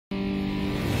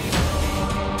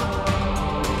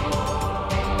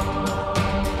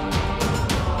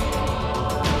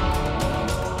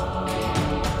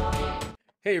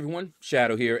Hey everyone,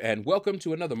 Shadow here, and welcome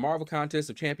to another Marvel Contest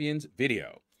of Champions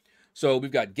video. So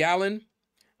we've got Galan,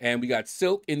 and we got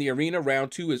Silk in the arena. Round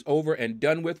 2 is over and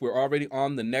done with. We're already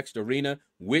on the next arena,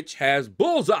 which has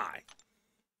Bullseye,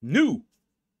 new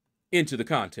into the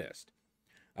contest.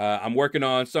 I'm working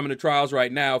on some of the trials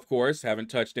right now, of course. Haven't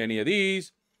touched any of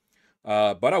these,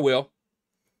 but I will.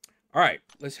 All right,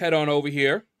 let's head on over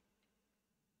here.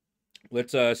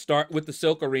 Let's start with the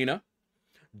Silk arena.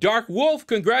 Dark Wolf,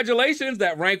 congratulations,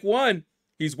 that rank 1.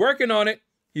 He's working on it.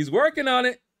 He's working on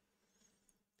it.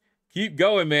 Keep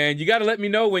going, man. You got to let me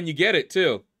know when you get it,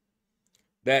 too.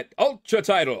 That Ultra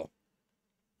title.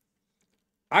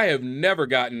 I have never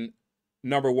gotten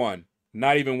number 1.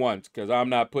 Not even once, because I'm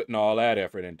not putting all that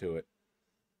effort into it.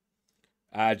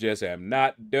 I just am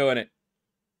not doing it.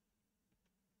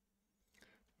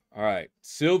 All right.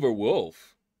 Silver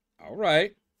Wolf. All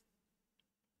right.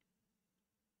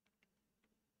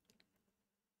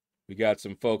 We got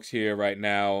some folks here right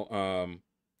now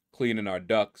cleaning our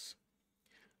ducks.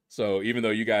 So even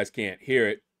though you guys can't hear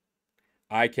it,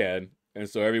 I can. And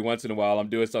so every once in a while I'm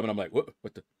doing something, I'm like, what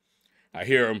the? I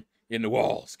hear them in the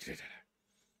walls.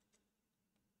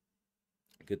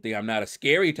 Good thing I'm not a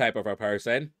scary type of a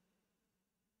person.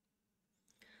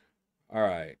 All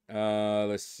right,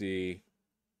 let's see.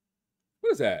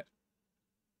 What is that?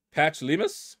 Patch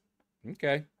Lemus?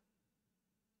 Okay.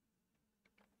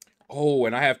 Oh,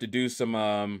 and I have to do some,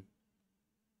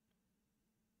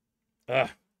 got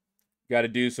to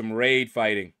do some raid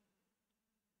fighting.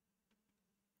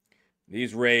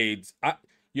 These raids, I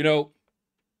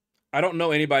don't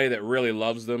know anybody that really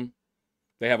loves them.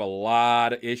 They have a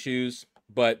lot of issues,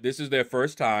 but this is their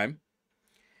first time.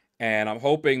 And I'm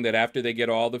hoping that after they get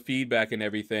all the feedback and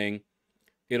everything,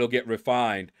 it'll get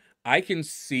refined. I can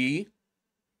see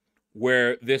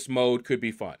where this mode could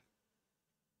be fun.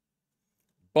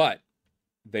 But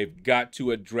they've got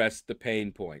to address the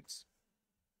pain points.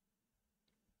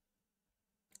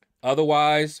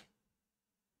 Otherwise,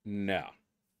 no.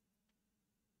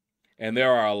 And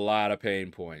there are a lot of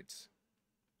pain points.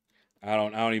 I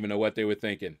don't even know what they were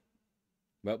thinking.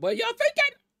 But what y'all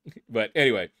thinking? But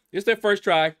anyway, it's their first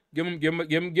try. Give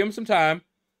them some time.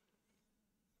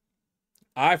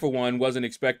 I, for one, wasn't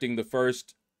expecting the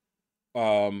first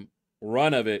run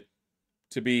of it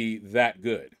to be that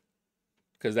good,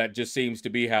 because that just seems to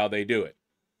be how they do it.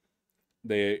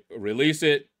 They release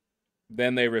it,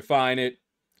 then they refine it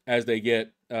as they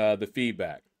get the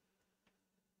feedback.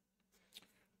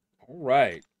 All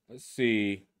right, let's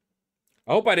see.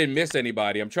 I hope I didn't miss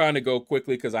anybody. I'm trying to go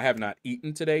quickly because I have not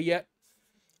eaten today yet,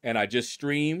 and I just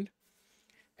streamed,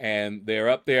 and they're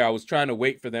up there. I was trying to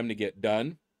wait for them to get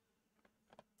done.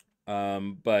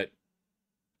 But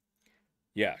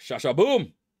yeah, Shasha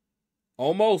Boom.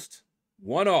 Almost.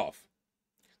 One off.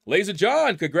 Laser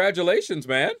John, congratulations,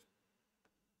 man.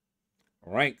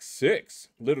 Rank 6.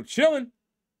 Little chillin'.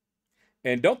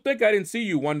 And don't think I didn't see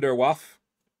you, Wonder Waff.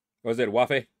 Or was it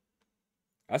Waffe?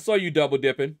 I saw you double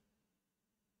dipping.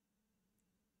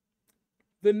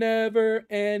 The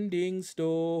never-ending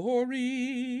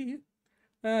story.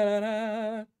 Da, da,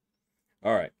 da.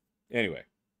 All right. Anyway.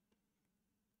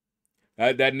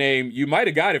 That name, you might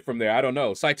have got it from there. I don't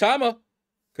know. Saitama,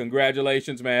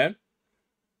 congratulations, man.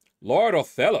 Lord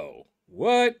Othello.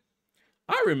 What?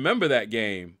 I remember that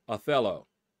game, Othello.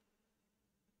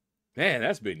 Man,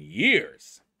 that's been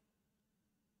years.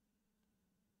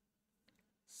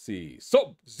 Let's see.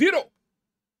 Sub-Zero.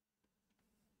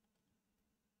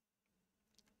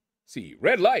 See,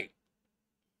 red light.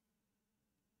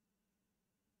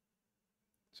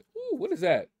 Ooh, what is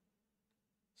that?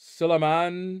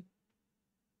 Silaman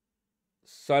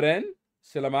Saren?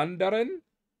 Silamandaren?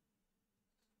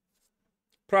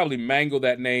 Probably mangled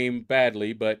that name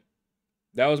badly, but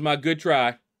that was my good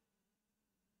try.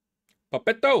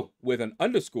 Papetto with an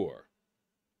underscore.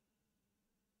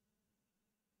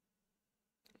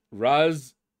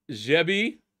 Raz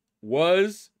Jebi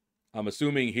was, I'm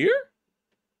assuming, here?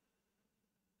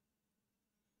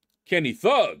 Kenny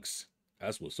Thugs.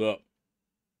 That's what's up.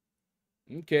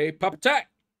 Okay, Papa Tack.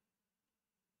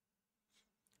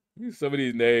 Some of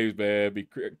these names, man, be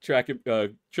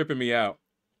tripping me out.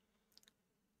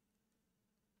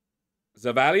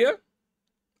 Zavalia?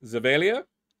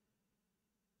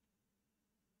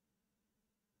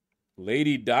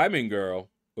 Lady Diamond Girl.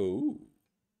 Ooh.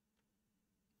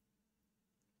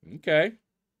 Okay.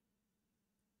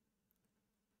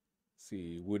 Let's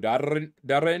see. Wudadaren.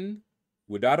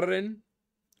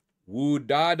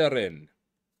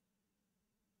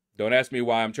 Don't ask me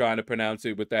why I'm trying to pronounce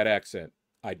it with that accent.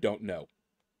 I don't know.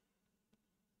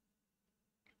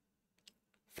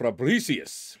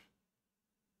 Fabricius.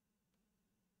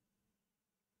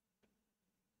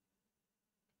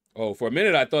 Oh, for a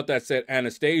minute I thought that said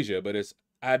Anastasia, but it's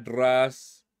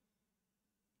Adrastia?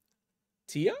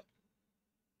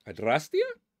 Adrastia?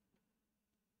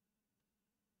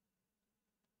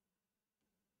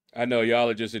 I know y'all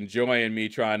are just enjoying me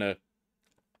trying to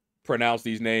pronounce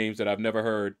these names that I've never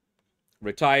heard.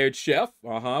 Retired chef.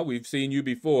 We've seen you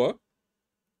before.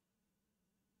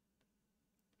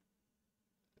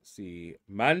 Let's see.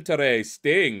 Mantare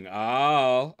Sting.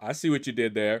 Ah, I see what you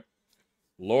did there.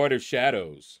 Lord of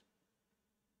Shadows.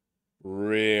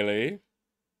 Really?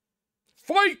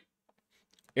 Fight!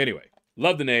 Anyway,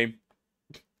 love the name.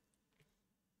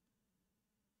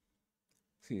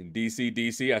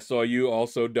 DC, I saw you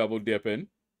also double dipping.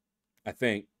 I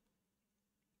think.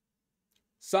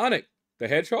 Sonic the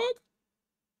Hedgehog?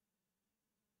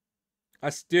 I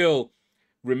still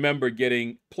remember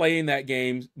playing that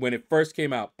game when it first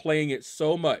came out, playing it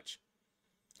so much.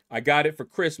 I got it for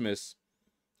Christmas,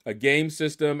 a game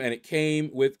system, and it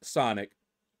came with Sonic.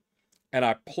 And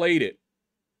I played it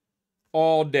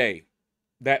all day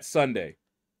that Sunday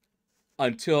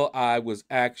until I was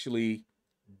actually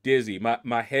dizzy.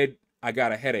 My head, I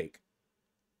got a headache.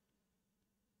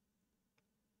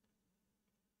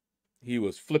 He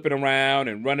was flipping around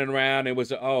and running around. It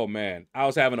was, oh man, I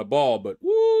was having a ball, but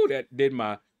woo, that did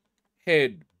my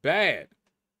head bad.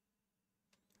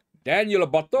 Daniel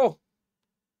Abato.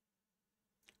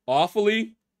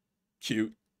 Awfully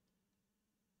cute.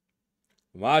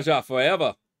 Maja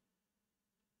forever.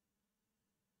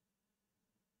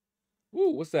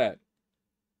 Ooh, what's that?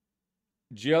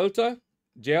 Gelta?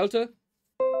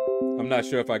 I'm not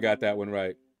sure if I got that one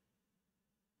right.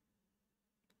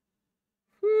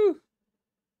 Whew.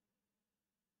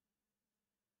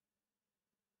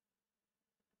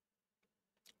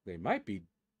 They might be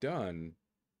done.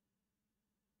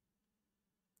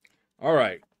 All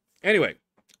right. Anyway,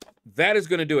 that is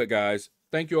going to do it, guys.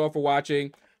 Thank you all for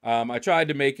watching. I tried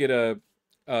to make it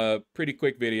a pretty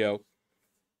quick video.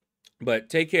 But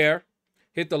take care.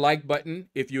 Hit the like button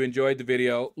if you enjoyed the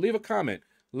video. Leave a comment.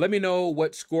 Let me know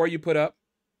what score you put up,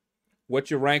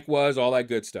 what your rank was, all that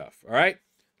good stuff. All right?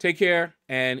 Take care,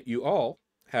 and you all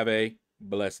have a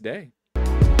blessed day.